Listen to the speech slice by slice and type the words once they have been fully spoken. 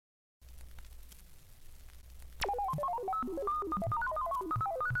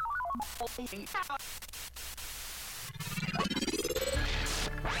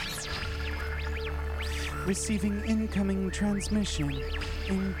Receiving incoming transmission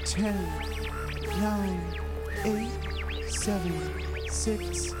in 10, 9, 8, 7,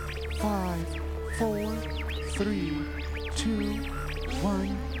 6, 5, 4, 3, 2,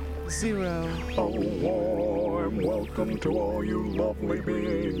 1, 0. A warm welcome to all you lovely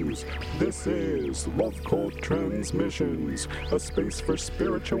beings. This is Love Cult Transmissions, a space for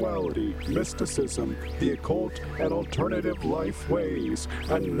spirituality, mysticism, the occult, and alternative life ways.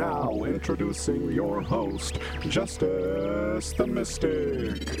 And now introducing your host, Justice the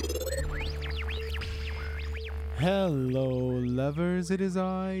Mystic. Hello, lovers. It is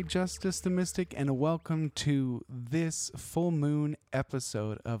I, Justice the Mystic, and welcome to this full moon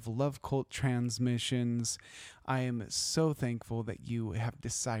episode of Love Cult Transmissions. I am so thankful that you have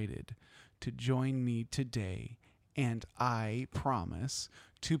decided to join me today, and I promise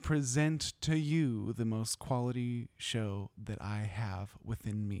to present to you the most quality show that I have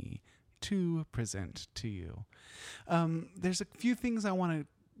within me to present to you. There's a few things I want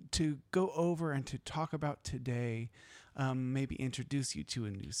to go over and to talk about today, maybe introduce you to a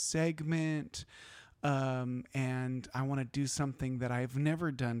new segment, and I want to do something that I've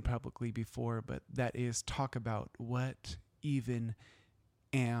never done publicly before, but that is talk about what even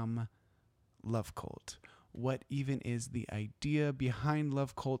am Love Cult. What even is the idea behind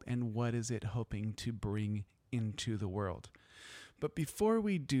Love Cult, and what is it hoping to bring into the world? But before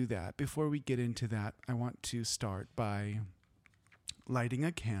we do that, before we get into that, I want to start by lighting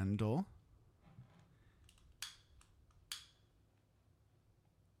a candle,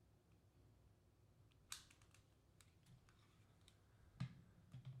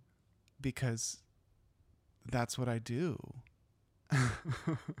 because that's what I do.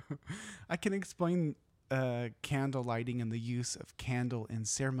 I can explain candle lighting and the use of candle in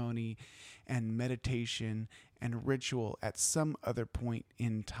ceremony and meditation and ritual at some other point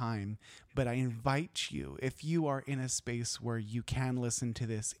in time. But I invite you, if you are in a space where you can listen to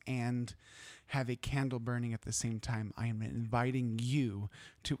this and have a candle burning at the same time, I am inviting you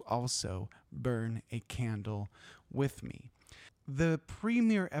to also burn a candle with me. The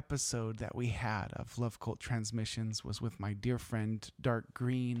premiere episode that we had of Love Cult Transmissions was with my dear friend Dark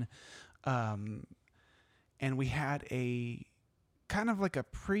Green, and we had a kind of like a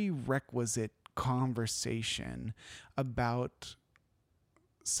prerequisite conversation about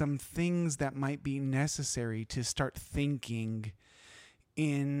some things that might be necessary to start thinking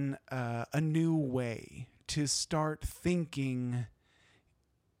in a new way, to start thinking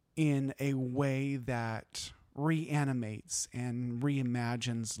in a way that reanimates and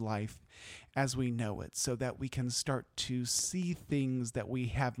reimagines life as we know it, so that we can start to see things that we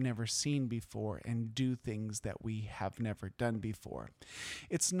have never seen before and do things that we have never done before.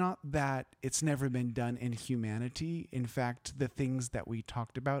 It's not that it's never been done in humanity. In fact, the things that we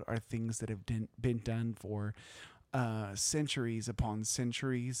talked about are things that have been done for centuries upon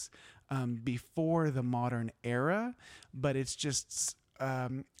centuries before the modern era, but it's just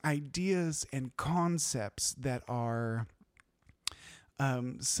ideas and concepts that are,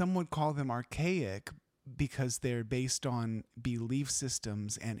 some would call them archaic because they're based on belief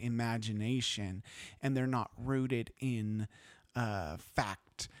systems and imagination, and they're not rooted in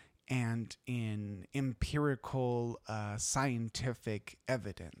fact and in empirical scientific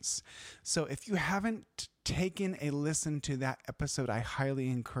evidence. So if you haven't taken a listen to that episode, I highly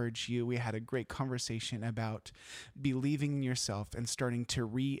encourage you. We had a great conversation about believing in yourself and starting to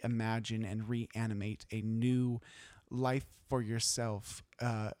reimagine and reanimate a new life for yourself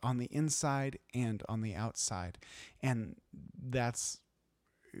on the inside and on the outside. And that's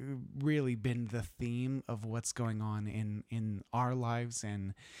really been the theme of what's going on in our lives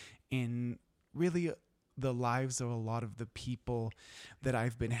and in really the lives of a lot of the people that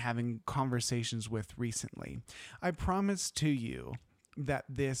I've been having conversations with recently. I promise to you that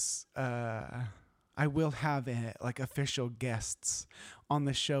this, I will have official guests on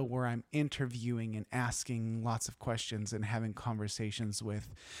the show where I'm interviewing and asking lots of questions and having conversations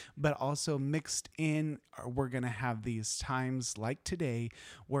with, but also mixed in, we're going to have these times like today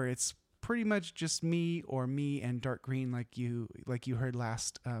where it's pretty much just me and Dark Green, like you heard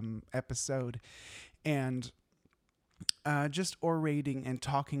last episode, and just orating and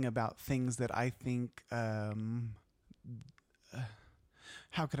talking about things that I think, how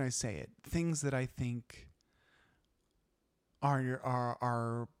can I say it? Things that I think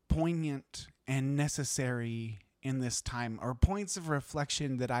are poignant and necessary in this time, or points of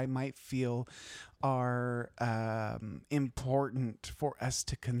reflection that I might feel are important for us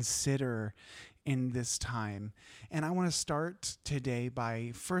to consider in this time. And I want to start today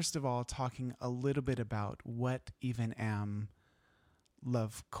by, first of all, talking a little bit about what even am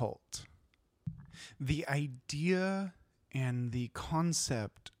love cult. The idea and the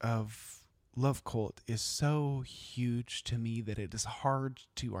concept of love cult is so huge to me that it is hard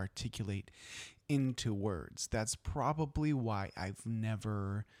to articulate into words. That's probably why I've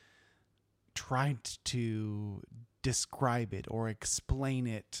never tried to describe it or explain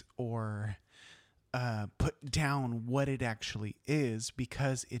it or put down what it actually is,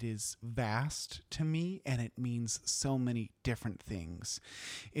 because it is vast to me and it means so many different things.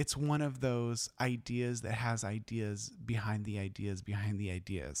 It's one of those ideas that has ideas behind the ideas behind the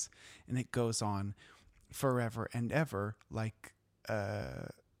ideas, and it goes on forever and ever, like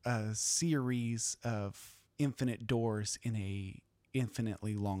a series of infinite doors in a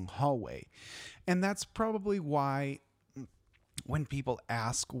infinitely long hallway. And that's probably why when people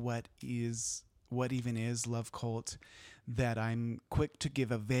ask what even is love cult, that I'm quick to give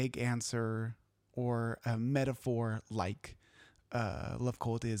a vague answer or a metaphor like love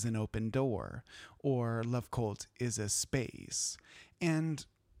cult is an open door, or love cult is a space. And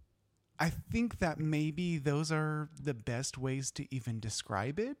I think that maybe those are the best ways to even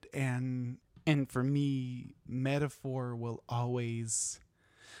describe it. And for me, metaphor will always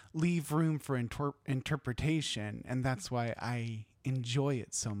leave room for interpretation. And that's why I enjoy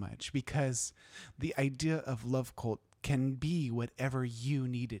it so much, because the idea of love cult can be whatever you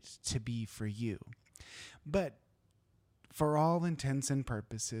need it to be for you. But for all intents and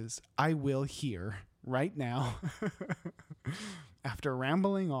purposes, I will here, right now, after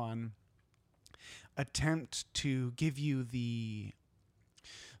rambling on, attempt to give you the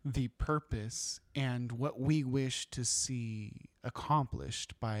purpose and what we wish to see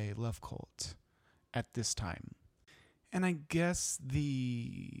accomplished by love cult at this time. And I guess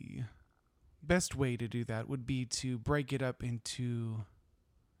the best way to do that would be to break it up into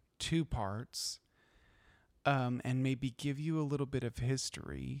two parts, and maybe give you a little bit of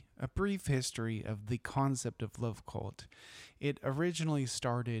history, a brief history of the concept of love cult. It originally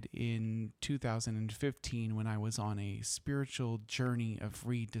started in 2015 when I was on a spiritual journey of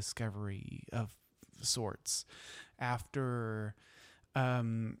rediscovery of sorts, after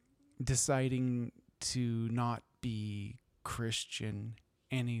deciding to not be Christian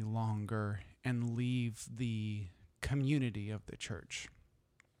any longer and leave the community of the church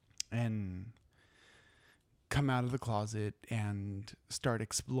and come out of the closet and start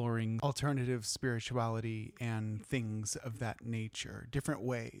exploring alternative spirituality and things of that nature, different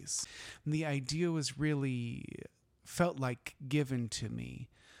ways. And the idea was really felt like given to me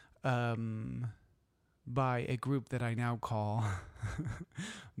by a group that I now call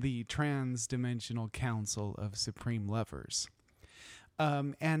the Trans-Dimensional Council of Supreme Lovers.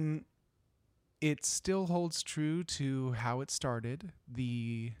 And it still holds true to how it started.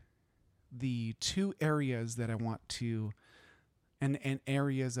 The two areas that I want to, and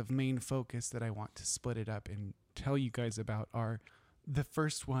areas of main focus that I want to split it up and tell you guys about are, the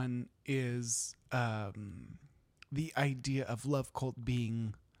first one is the idea of love cult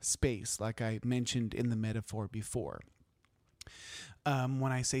being space, like I mentioned in the metaphor before.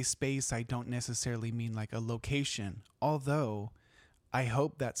 When I say space, I don't necessarily mean like a location, although I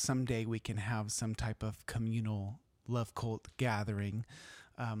hope that someday we can have some type of communal love cult gathering.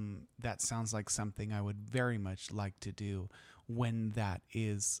 That sounds like something I would very much like to do when that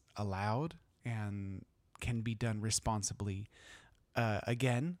is allowed and can be done responsibly.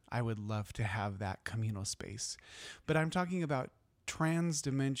 Again, I would love to have that communal space. But I'm talking about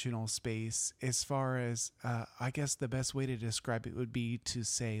trans-dimensional space as far as, I guess the best way to describe it would be to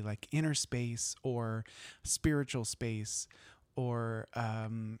say like inner space or spiritual space or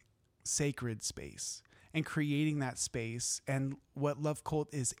sacred space. And creating that space. And what Love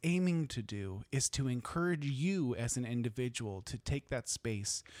Cult is aiming to do is to encourage you as an individual to take that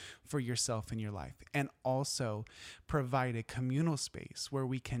space for yourself in your life, and also provide a communal space where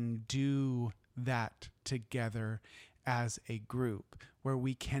we can do that together as a group, where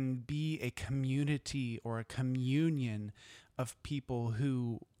we can be a community or a communion of people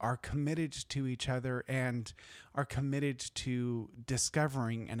who are committed to each other and are committed to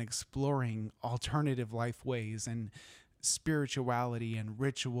discovering and exploring alternative life ways and spirituality and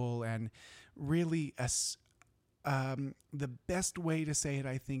ritual. And really, the best way to say it,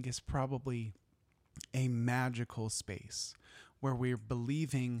 I think, is probably a magical space where we're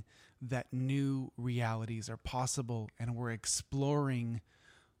believing that new realities are possible and we're exploring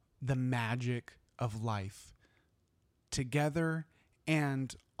the magic of life together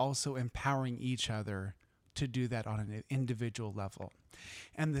and also empowering each other to do that on an individual level.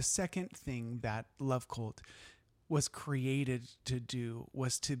 And the second thing that Love Cult was created to do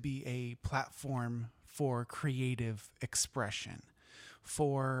was to be a platform for creative expression,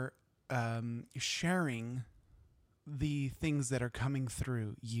 for sharing the things that are coming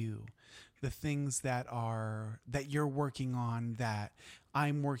through you, the things that you're working on, that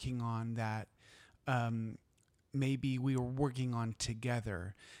I'm working on, that maybe we were working on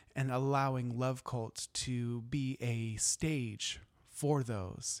together, and allowing Love Cult to be a stage for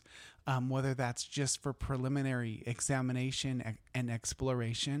those, whether that's just for preliminary examination and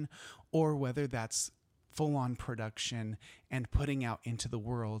exploration, or whether that's full-on production and putting out into the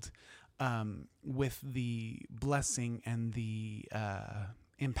world with the blessing and the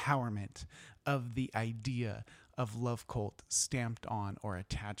empowerment of the idea of Love Cult stamped on or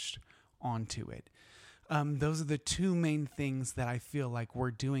attached onto it. Those are the two main things that I feel like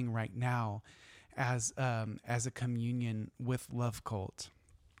we're doing right now as a communion with Love Cult.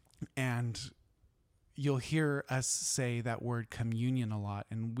 And you'll hear us say that word communion a lot,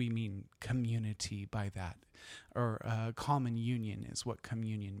 and we mean community by that, or common union is what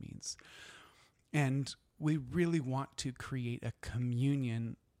communion means. And we really want to create a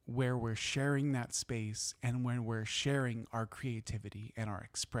communion where we're sharing that space and when we're sharing our creativity and our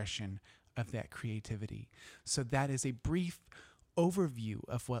expression of that creativity. So that is a brief overview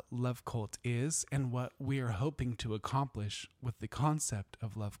of what Love Cult is and what we are hoping to accomplish with the concept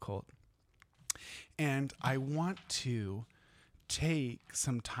of Love Cult. And I want to take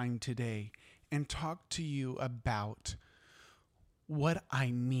some time today and talk to you about what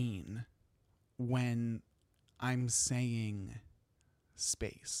I mean when I'm saying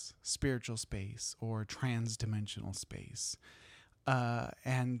space, spiritual space, or transdimensional space,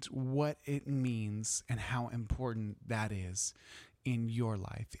 and what it means and how important that is in your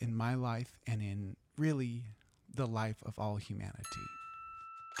life, in my life, and in really the life of all humanity.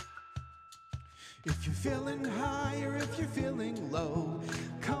 If you're feeling high or if you're feeling low,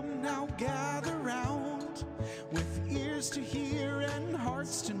 come now gather round with ears to hear and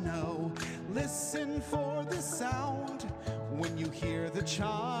hearts to know. Listen for the sound when you hear the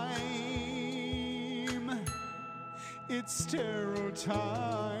chime. It's tarot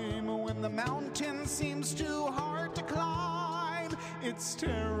time when the mountain seems too hard to climb. It's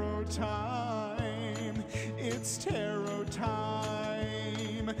tarot time. It's tarot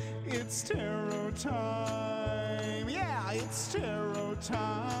time. It's tarot time. Yeah, it's tarot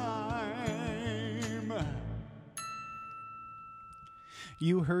time.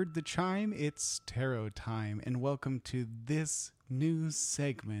 You heard the chime. It's tarot time. And welcome to this new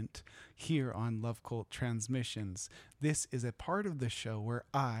segment here on Love Cult Transmissions. This is a part of the show where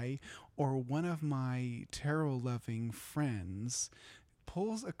I, or one of my tarot-loving friends,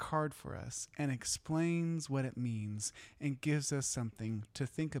 pulls a card for us and explains what it means and gives us something to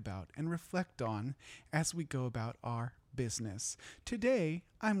think about and reflect on as we go about our business. Today,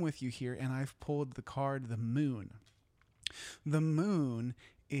 I'm with you here and I've pulled the card, the Moon. The Moon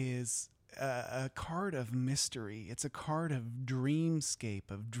is a card of mystery. It's a card of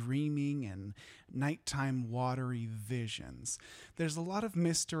dreamscape, of dreaming and nighttime watery visions. There's a lot of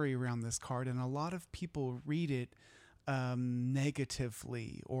mystery around this card, and a lot of people read it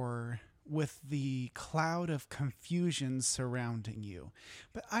negatively or with the cloud of confusion surrounding you.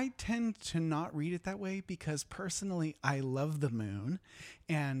 But I tend to not read it that way because personally I love the moon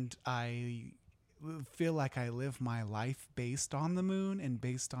and I feel like I live my life based on the moon and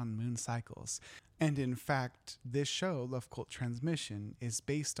based on moon cycles. And in fact, this show, Love Cult Transmission, is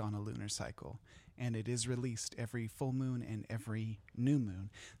based on a lunar cycle, and it is released every full moon and every new moon.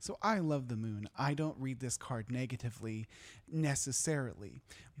 So I love the moon. I don't read this card negatively necessarily,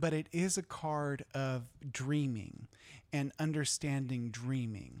 but it is a card of dreaming and understanding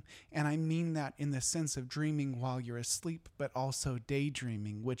dreaming. And I mean that in the sense of dreaming while you're asleep, but also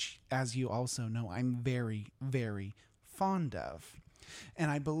daydreaming, which, as you also know, I'm very, very fond of.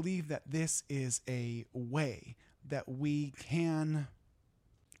 And I believe that this is a way that we can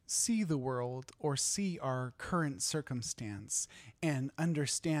see the world or see our current circumstance and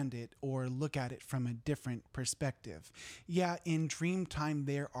understand it or look at it from a different perspective. Yeah, in dream time,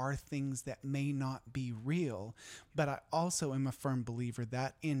 there are things that may not be real, but I also am a firm believer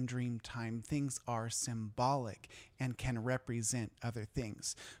that in dream time, things are symbolic and can represent other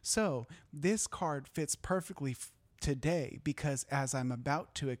things. So this card fits perfectly today because, as I'm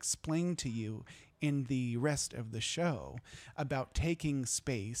about to explain to you in the rest of the show about taking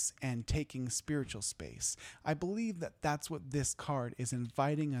space and taking spiritual space, I believe that that's what this card is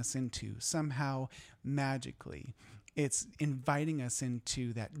inviting us into somehow magically. It's inviting us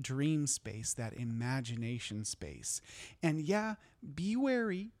into that dream space, that imagination space. And yeah, be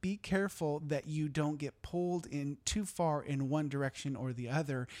wary, be careful that you don't get pulled in too far in one direction or the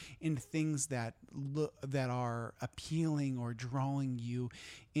other in things that are appealing or drawing you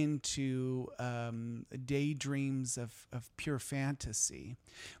into daydreams of pure fantasy.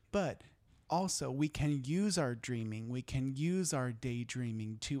 But also, we can use our dreaming, we can use our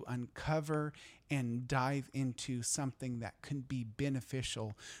daydreaming to uncover and dive into something that can be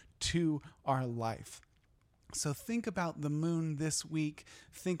beneficial to our life. So think about the moon this week.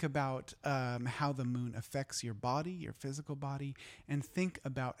 Think about how the moon affects your body, your physical body, and think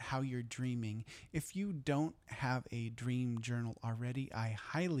about how you're dreaming. If you don't have a dream journal already, I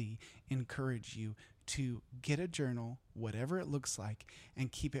highly encourage you to get a journal, whatever it looks like,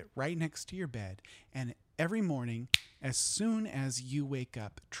 and keep it right next to your bed. And every morning, as soon as you wake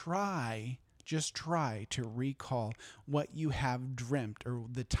up, just try to recall what you have dreamt or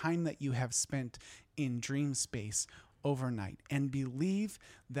the time that you have spent in dream space overnight, and believe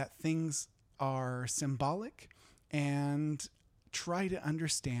that things are symbolic, and try to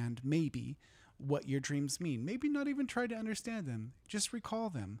understand maybe what your dreams mean. Maybe not even try to understand them, just recall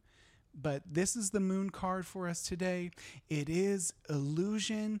them. But this is the moon card for us today. It is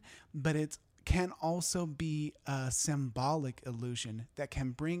illusion, but it can also be a symbolic illusion that can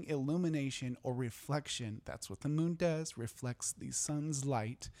bring illumination or reflection. That's what the moon does, reflects the sun's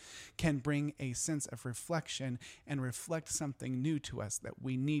light, can bring a sense of reflection and reflect something new to us that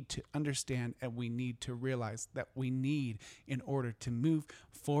we need to understand and we need to realize that we need in order to move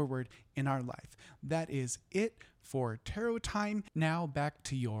forward in our life. That is it for Tarot Time. Now back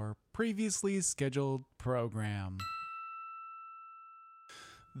to your previously scheduled program.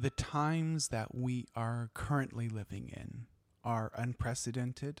 The times that we are currently living in are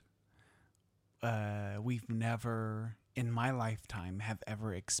unprecedented. We've never, in my lifetime, have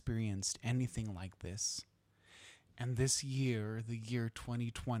ever experienced anything like this. And this year, the year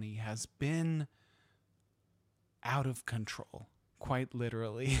 2020, has been out of control, quite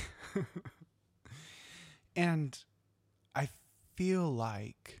literally. And I feel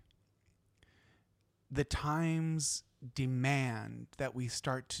like the times demand that we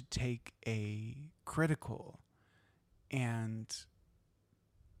start to take a critical and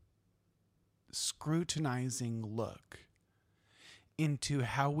scrutinizing look into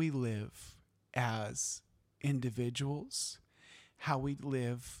how we live as individuals, how we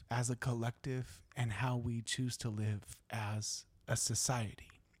live as a collective, and how we choose to live as a society.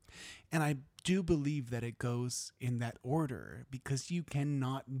 And I do believe that it goes in that order, because you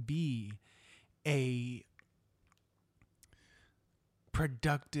cannot be a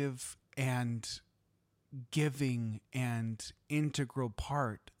productive and giving and integral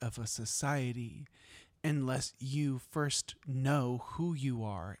part of a society unless you first know who you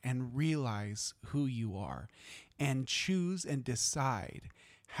are and realize who you are and choose and decide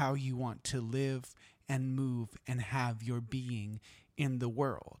how you want to live and move and have your being in the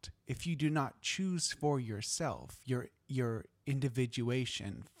world. If you do not choose for yourself, your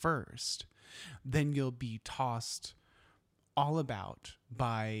individuation first, then you'll be tossed all about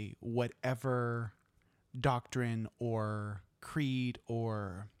by whatever doctrine or creed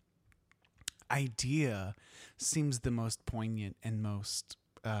or idea seems the most poignant and most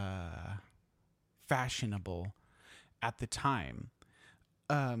fashionable at the time.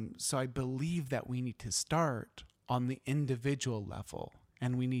 So I believe that we need to start on the individual level,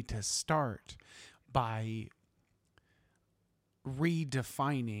 and we need to start by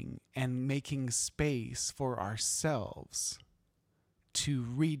redefining and making space for ourselves to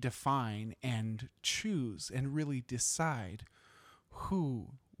redefine and choose and really decide who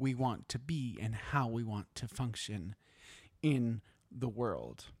we want to be and how we want to function in the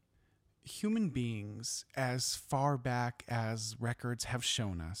world. Human beings, as far back as records have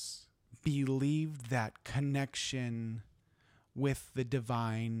shown us, believed that connection with the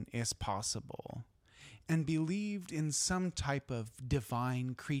divine is possible, and believed in some type of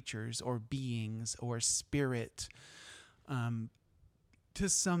divine creatures or beings or spirit to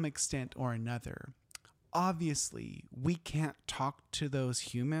some extent or another. Obviously, we can't talk to those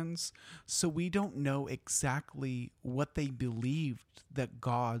humans, so we don't know exactly what they believed that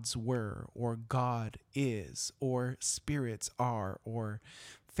gods were, or God is, or spirits are, or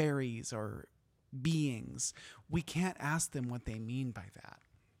fairies, or beings. We can't ask them what they mean by that.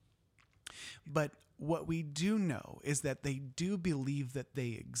 But what we do know is that they do believe that they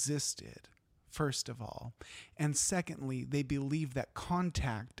existed, first of all. And secondly, they believe that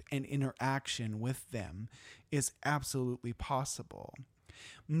contact and interaction with them is absolutely possible.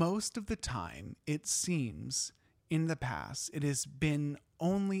 Most of the time, it seems in the past, it has been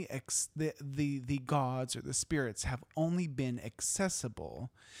only the gods or the spirits have only been accessible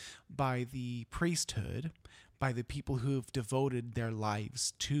by the priesthood, by the people who have devoted their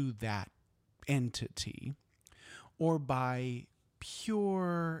lives to that entity, or by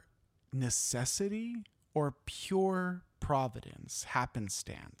pure necessity or pure providence,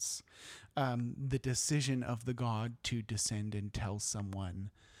 happenstance, the decision of the god to descend and tell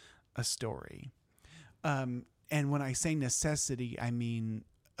someone a story. And when I say necessity, I mean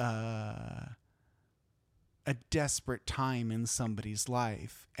a desperate time in somebody's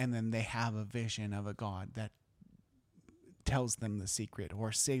life, and then they have a vision of a god that tells them the secret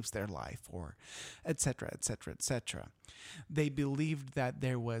or saves their life, or etc., etc., etc. They believed that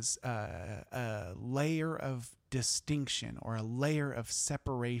there was a layer of distinction or a layer of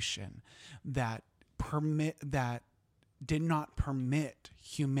separation that did not permit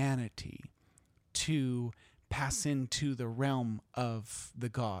humanity to pass into the realm of the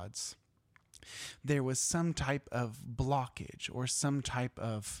gods. There was some type of blockage or some type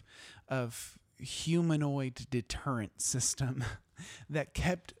of humanoid deterrent system that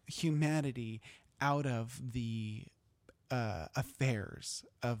kept humanity out of the affairs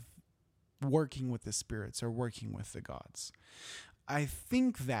of working with the spirits or working with the gods. I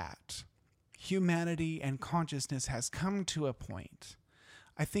think that humanity and consciousness has come to a point,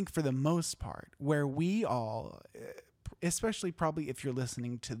 I think for the most part, where we all, especially probably if you're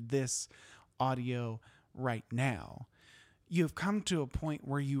listening to this audio right now, you've come to a point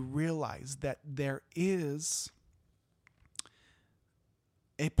where you realize that there is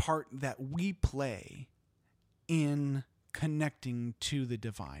a part that we play in connecting to the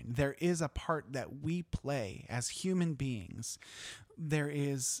divine. There is a part that we play as human beings. There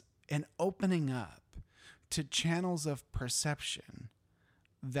is an opening up to channels of perception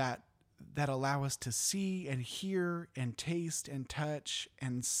that allow us to see and hear and taste and touch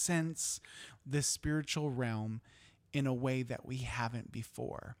and sense the spiritual realm in a way that we haven't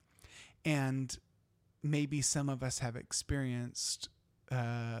before. And maybe some of us have experienced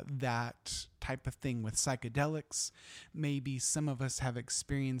that type of thing with psychedelics. Maybe some of us have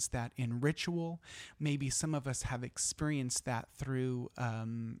experienced that in ritual. Maybe some of us have experienced that through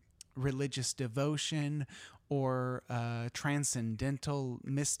religious devotion or transcendental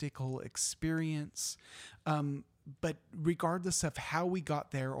mystical experience. But regardless of how we got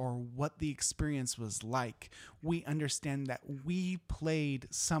there or what the experience was like, we understand that we played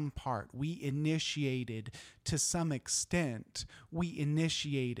some part. We initiated, to some extent, we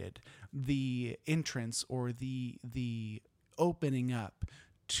initiated the entrance or the opening up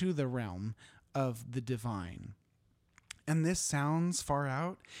to the realm of the divine. And this sounds far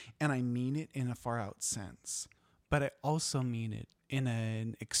out, and I mean it in a far out sense, but I also mean it in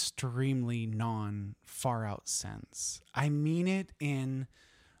an extremely non-far out sense. I mean it in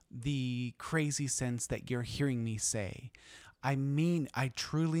the crazy sense that you're hearing me say. I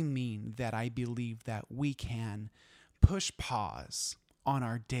truly mean that I believe that we can push pause on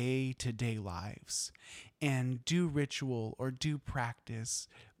our day-to-day lives and do ritual or do practice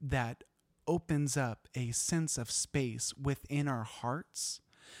that opens up a sense of space within our hearts,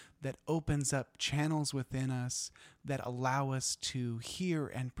 that opens up channels within us that allow us to hear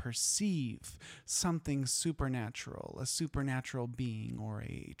and perceive something supernatural, a supernatural being or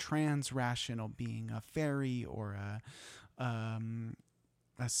a trans-rational being, a fairy or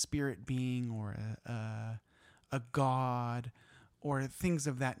a spirit being or a god or things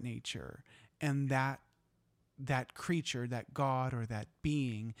of that nature. And that creature, that god or that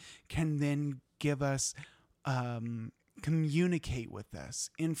being can then give us communicate with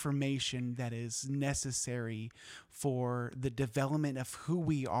us information that is necessary for the development of who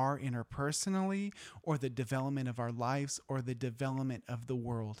we are interpersonally, or the development of our lives, or the development of the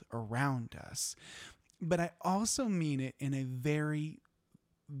world around us. But I also mean it in a very,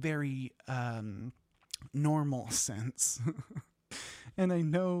 very normal sense. And I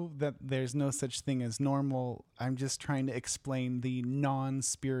know that there's no such thing as normal. I'm just trying to explain the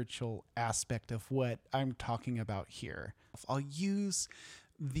non-spiritual aspect of what I'm talking about here. I'll use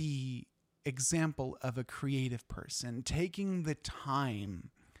the example of a creative person taking the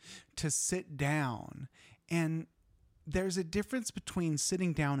time to sit down, and there's a difference between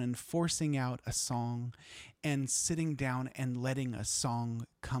sitting down and forcing out a song and sitting down and letting a song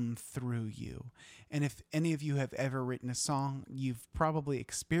come through you. And if any of you have ever written a song, you've probably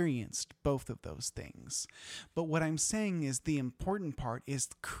experienced both of those things. But what I'm saying is the important part is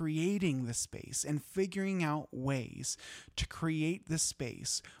creating the space and figuring out ways to create the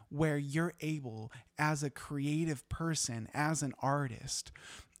space where you're able, as a creative person, as an artist,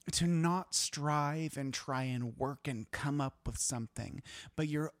 to not strive and try and work and come up with something, but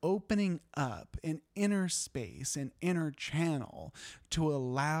you're opening up an inner space, an inner channel to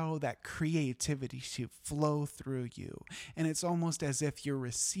allow that creativity to flow through you. And it's almost as if you're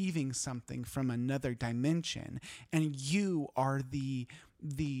receiving something from another dimension, and you are the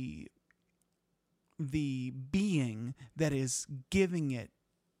being that is giving it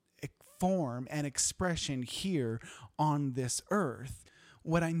form and expression here on this earth.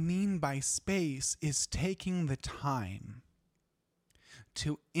 What I mean by space is taking the time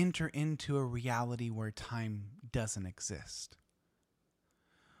to enter into a reality where time doesn't exist.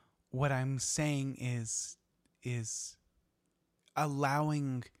 What I'm saying is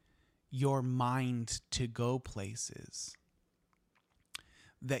allowing your mind to go places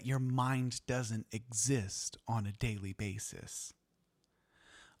that your mind doesn't exist on a daily basis.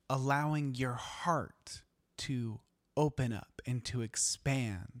 Allowing your heart to open up and to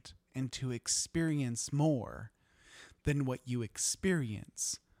expand and to experience more than what you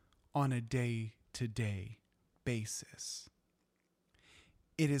experience on a day-to-day basis.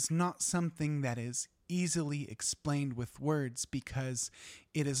 It is not something that is easily explained with words because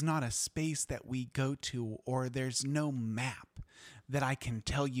it is not a space that we go to, or there's no map that I can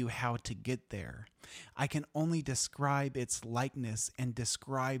tell you how to get there. I can only describe its likeness and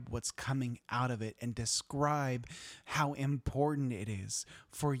describe what's coming out of it and describe how important it is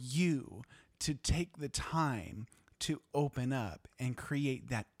for you to take the time to open up and create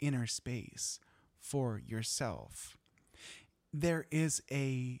that inner space for yourself. There is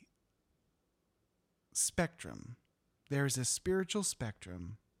a spectrum. There's a spiritual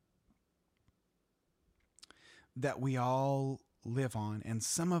spectrum that we all live on, and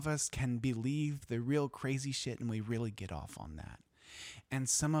some of us can believe the real crazy shit and we really get off on that. And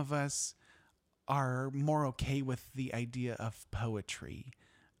some of us are more okay with the idea of poetry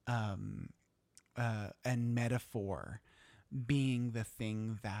and metaphor being the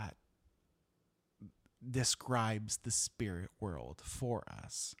thing that describes the spirit world for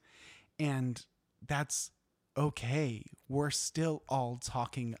us. And that's okay. We're still all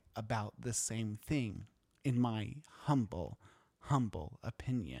talking about the same thing, in my humble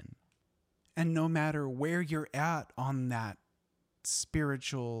opinion. And no matter where you're at on that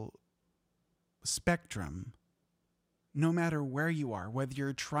spiritual spectrum, no matter where you are, whether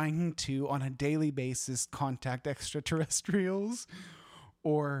you're trying to, on a daily basis, contact extraterrestrials,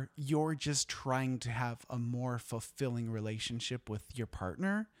 or you're just trying to have a more fulfilling relationship with your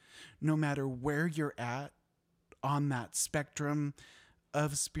partner, no matter where you're at on that spectrum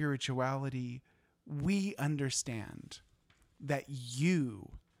of spirituality, we understand that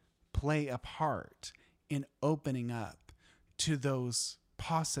you play a part in opening up to those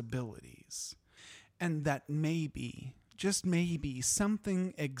possibilities, and that maybe, just maybe,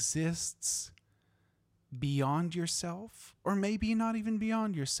 something exists beyond yourself, or maybe not even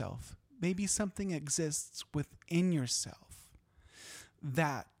beyond yourself. Maybe something exists within yourself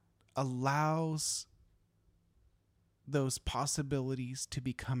that allows those possibilities to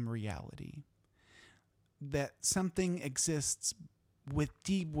become reality. That something exists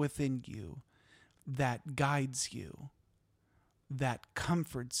deep within you that guides you, that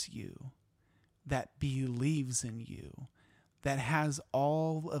comforts you, that believes in you, that has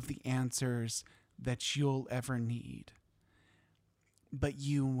all of the answers that you'll ever need. But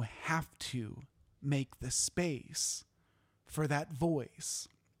you have to make the space for that voice,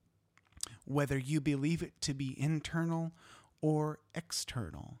 whether you believe it to be internal or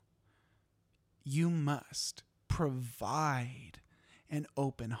external. You must provide an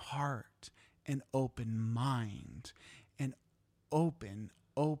open heart, an open mind, an open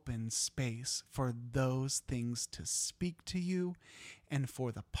space for those things to speak to you, and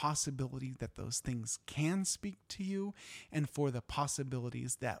for the possibility that those things can speak to you, and for the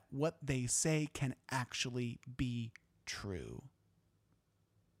possibilities that what they say can actually be true.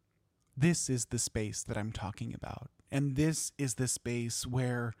 This is the space that I'm talking about. And this is the space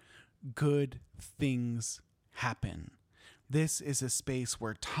where good things happen. This is a space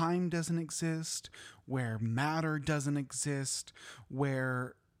where time doesn't exist, where matter doesn't exist,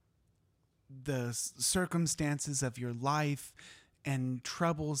 where the circumstances of your life and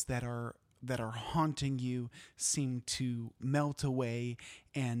troubles that are haunting you seem to melt away,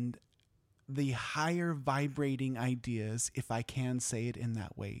 and the higher vibrating ideas, if I can say it in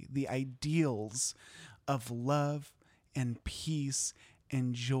that way, the ideals of love and peace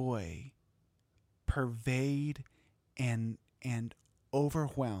and joy pervade and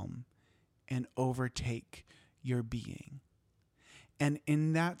overwhelm and overtake your being. And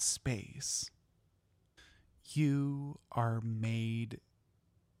in that space, you are made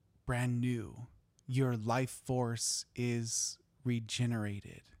brand new. Your life force is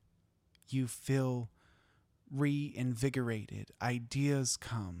regenerated. You feel reinvigorated. Ideas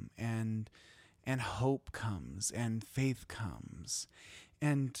come and hope comes and faith comes.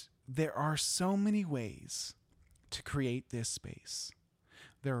 And there are so many ways to create this space.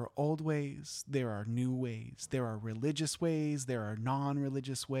 There are old ways, there are new ways, there are religious ways, there are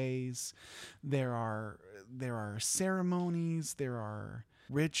non-religious ways, there are ceremonies, there are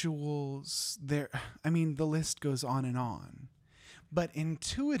rituals, the list goes on and on. But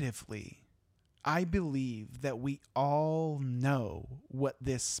intuitively, I believe that we all know what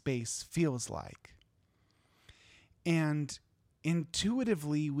this space feels like. And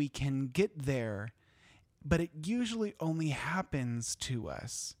intuitively, we can get there, but it usually only happens to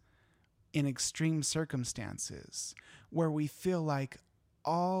us in extreme circumstances where we feel like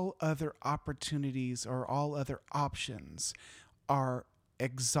all other opportunities or all other options are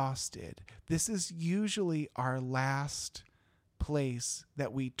exhausted. This is usually our last place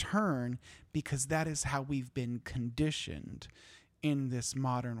that we turn because that is how we've been conditioned in this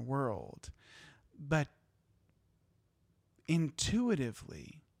modern world. But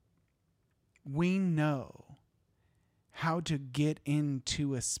intuitively, we know how to get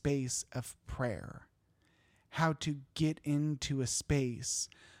into a space of prayer, how to get into a space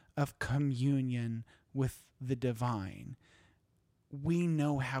of communion with the divine. We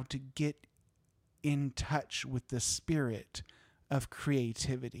know how to get in touch with the spirit of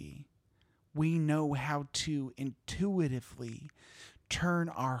creativity. We know how to intuitively turn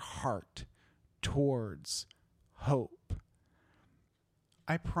our heart towards hope.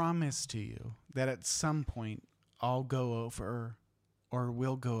 I promise to you that at some point I'll go over, or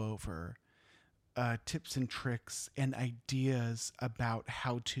we'll go over, tips and tricks and ideas about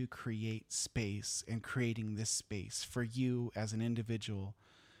how to create space and creating this space for you as an individual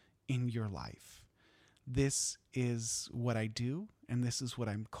in your life. This is what I do, and this is what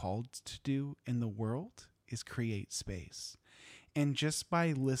I'm called to do in the world, is create space. And just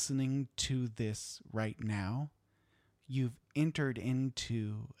by listening to this right now, you've entered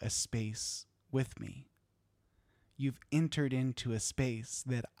into a space with me. You've entered into a space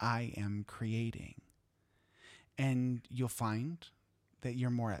that I am creating. And you'll find that you're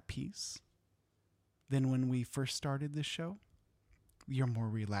more at peace than when we first started this show. You're more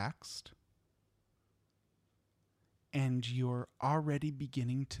relaxed. And you're already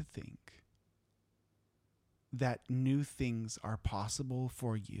beginning to think that new things are possible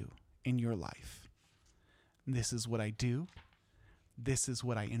for you in your life. This is what I do. This is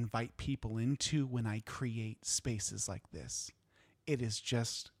what I invite people into when I create spaces like this. It is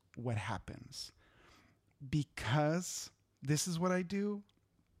just what happens. Because this is what I do,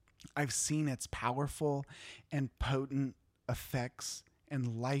 I've seen its powerful and potent effects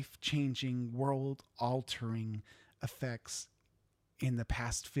and life-changing, world-altering effects in the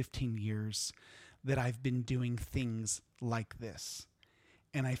past 15 years that I've been doing things like this.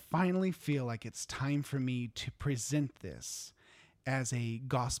 And I finally feel like it's time for me to present this as a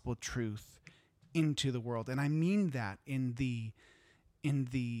gospel truth into the world. And I mean that in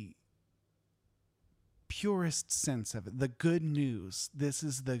the purest sense of it, the good news. This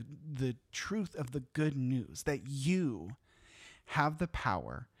is the truth of the good news, that you have the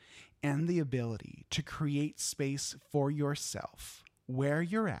power and the ability to create space for yourself where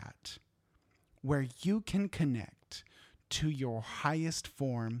you're at, where you can connect to your highest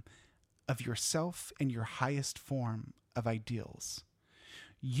form of yourself and your highest form of ideals.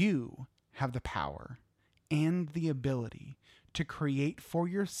 You have the power and the ability to create for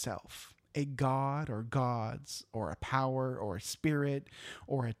yourself a god or gods or a power or a spirit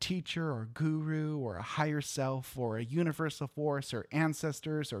or a teacher or guru or a higher self or a universal force or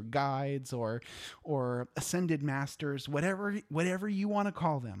ancestors or guides or ascended masters, whatever you want to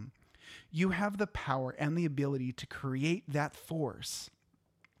call them. You have the power and the ability to create that force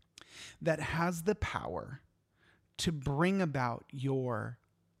that has the power to bring about your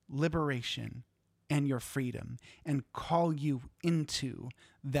liberation and your freedom and call you into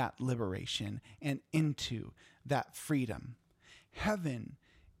that liberation and into that freedom. Heaven,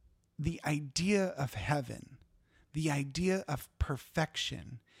 the idea of heaven, the idea of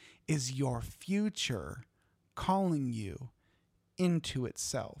perfection is your future calling you into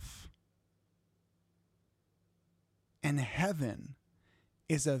itself. And heaven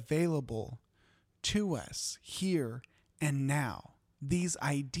is available to us here and now. These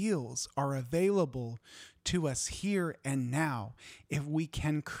ideals are available to us here and now if we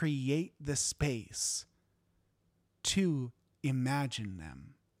can create the space to imagine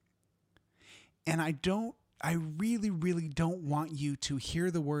them. And I don't I really, really don't want you to hear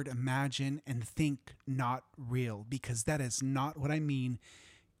the word imagine and think not real, because that is not what I mean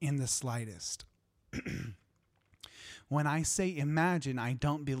in the slightest. When I say imagine, I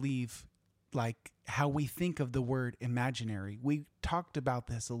don't believe like how we think of the word imaginary. We talked about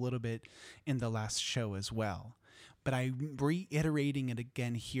this a little bit in the last show as well, but I'm reiterating it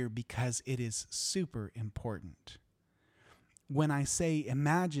again here because it is super important. When I say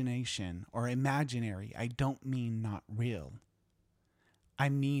imagination or imaginary, I don't mean not real. I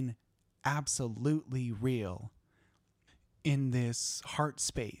mean absolutely real in this heart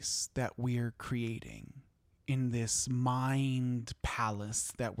space that we're creating, in this mind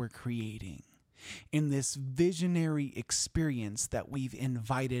palace that we're creating, in this visionary experience that we've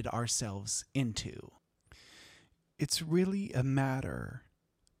invited ourselves into. It's really a matter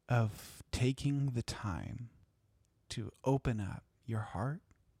of taking the time to open up your heart,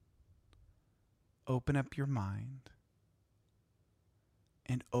 open up your mind,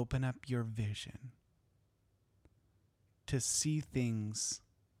 and open up your vision to see things,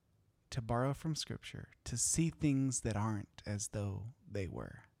 to borrow from Scripture, to see things that aren't as though they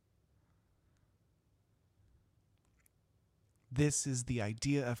were. This is the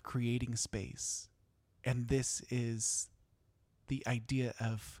idea of creating space, and this is the idea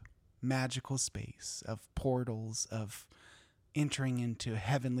of magical space, of portals, of entering into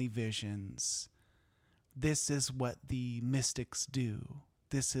heavenly visions. This is what the mystics do.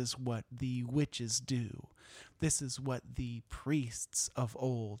 This is what the witches do. This is what the priests of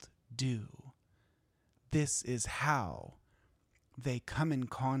old do. This is how they come in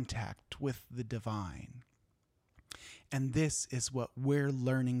contact with the divine. And this is what we're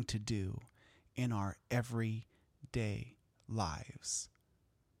learning to do in our everyday lives.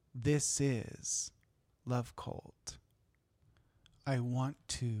 This is Love Cult. I want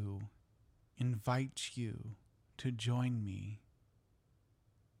to invite you to join me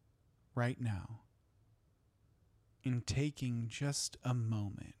right now in taking just a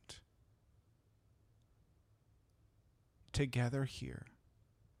moment together here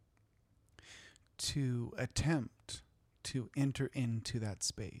to attempt to enter into that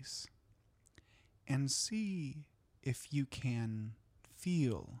space and see if you can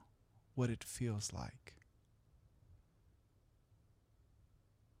feel what it feels like.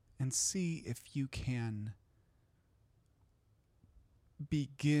 And see if you can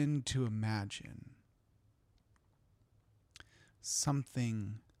begin to imagine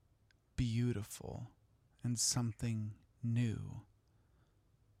something beautiful and something new.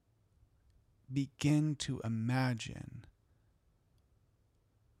 Begin to imagine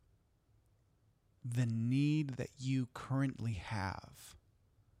the need that you currently have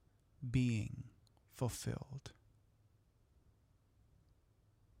being fulfilled.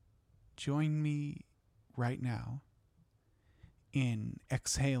 Join me right now in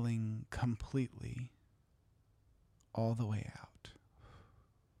exhaling completely all the way out.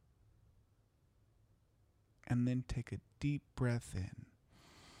 And then take a deep breath in.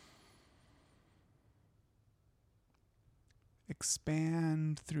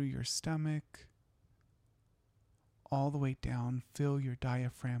 Expand through your stomach all the way down. Fill your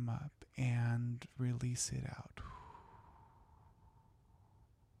diaphragm up and release it out.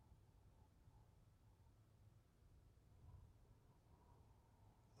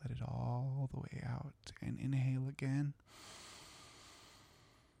 Let it all the way out and inhale again.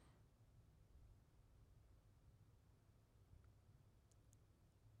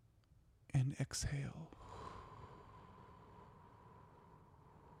 And exhale.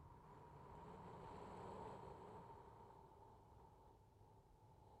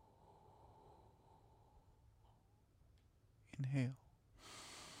 Inhale.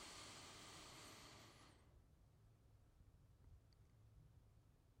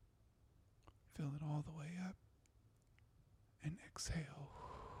 Fill it all the way up and exhale.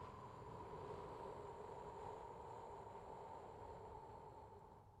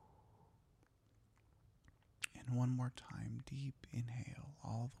 And one more time, deep inhale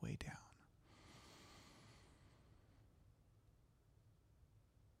all the way down.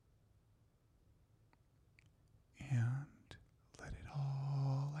 And let it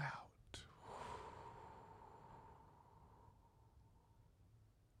all out.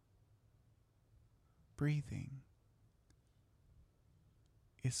 Breathing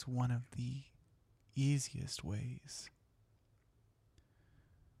is one of the easiest ways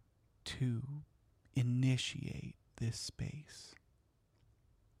to initiate this space.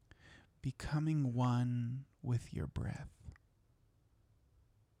 Becoming one with your breath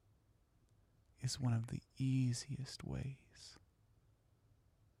is one of the easiest ways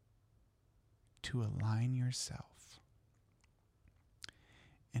to align yourself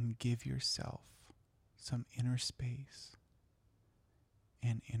and give yourself some inner space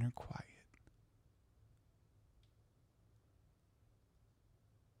and inner quiet.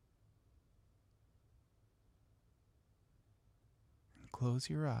 And close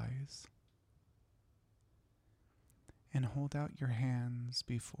your eyes and hold out your hands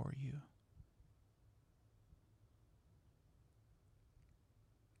before you.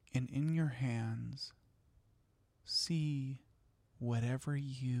 And in your hands, see whatever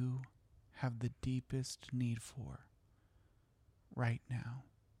you have the deepest need for right now.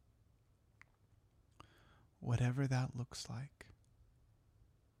 Whatever that looks like.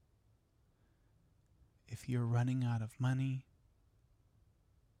 If you're running out of money,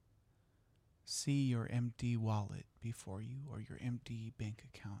 see your empty wallet before you or your empty bank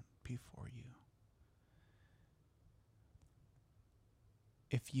account before you.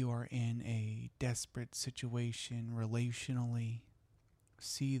 If you are in a desperate situation relationally,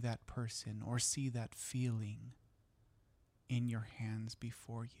 see that person or see that feeling in your hands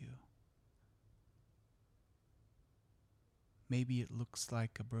before you. Maybe it looks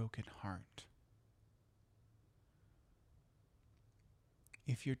like a broken heart.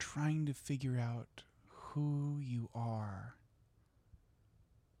 If you're trying to figure out who you are,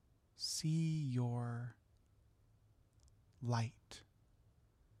 see your light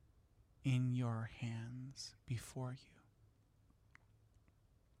in your hands before you.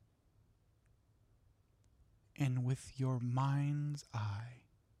 And with your mind's eye,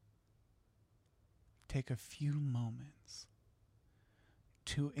 take a few moments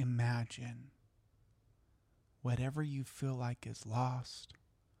to imagine whatever you feel like is lost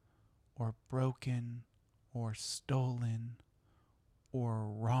or broken or stolen or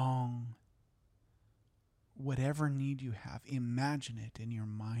wrong. Whatever need you have, imagine it in your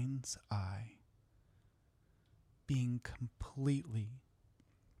mind's eye being completely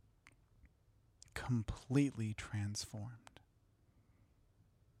transformed.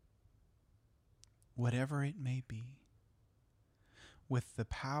 Whatever it may be, with the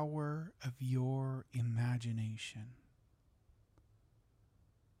power of your imagination,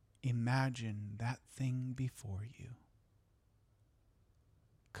 imagine that thing before you,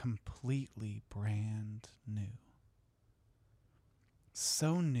 completely brand new.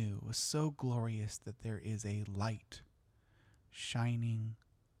 So new, so glorious that there is a light shining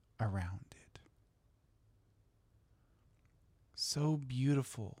around it. So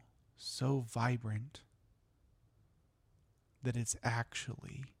beautiful, so vibrant, that it's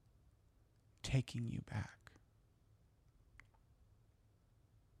actually taking you back.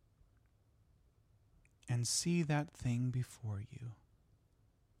 And see that thing before you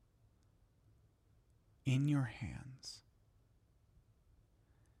in your hands.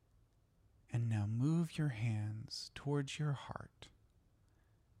 And now move your hands towards your heart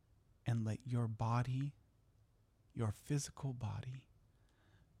and let your body, your physical body,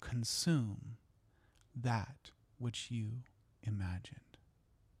 consume that which you imagined.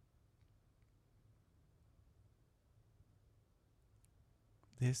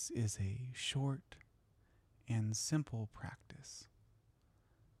 This is a short and simple practice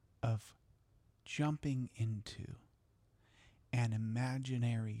of jumping into an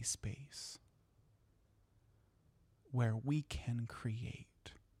imaginary space where we can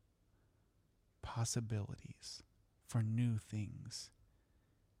create possibilities for new things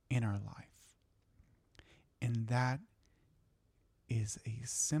in our life. And that is a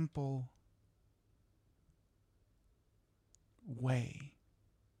simple way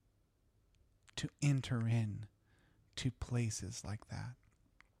to enter in to places like that.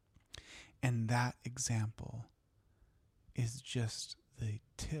 And that example is just the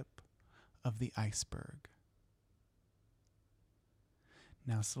tip of the iceberg.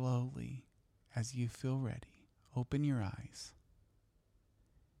 Now slowly, as you feel ready, open your eyes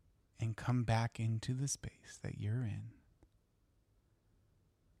and come back into the space that you're in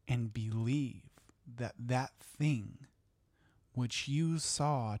and believe that that thing which you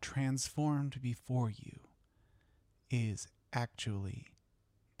saw transformed before you is actually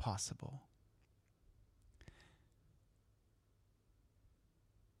possible.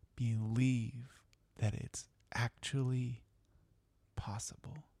 Believe that it's actually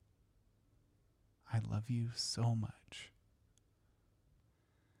possible. I love you so much.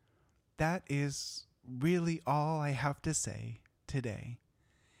 That is really all I have to say today.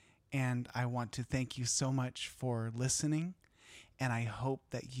 And I want to thank you so much for listening. And I hope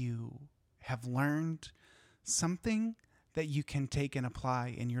that you have learned something that you can take and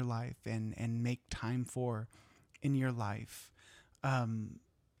apply in your life and make time for in your life.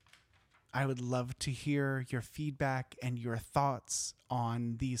 I would love to hear your feedback and your thoughts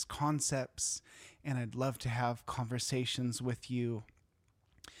on these concepts, and I'd love to have conversations with you.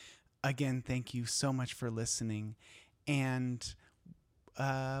 Again, thank you so much for listening. And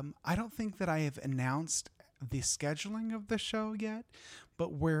I don't think that I have announced the scheduling of the show yet,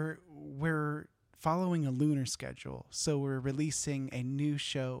 but we're following a lunar schedule. So we're releasing a new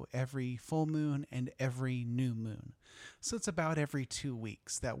show every full moon and every new moon. So it's about every 2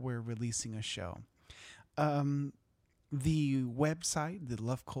 weeks that we're releasing a show. The website, the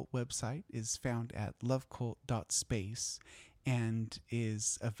Love Cult website, is found at lovecult.space and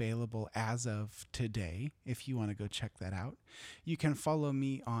is available as of today if you want to go check that out. You can follow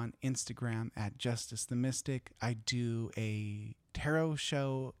me on Instagram at Justice the Mystic. I do a tarot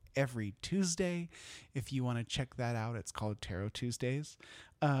show every Tuesday. If you want to check that out, it's called Tarot Tuesdays.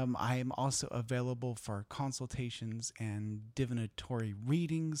 I am also available for consultations and divinatory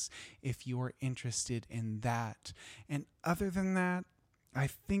readings if you are interested in that. And other than that, I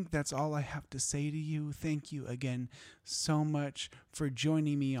think that's all I have to say to you. Thank you again so much for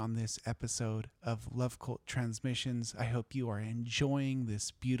joining me on this episode of Love Cult Transmissions. I hope you are enjoying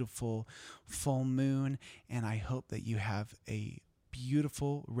this beautiful full moon, and I hope that you have a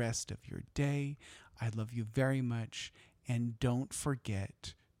beautiful rest of your day. I love you very much, and don't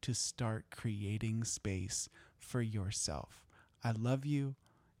forget to start creating space for yourself. I love you,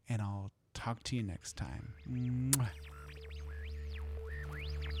 and I'll talk to you next time. Mwah.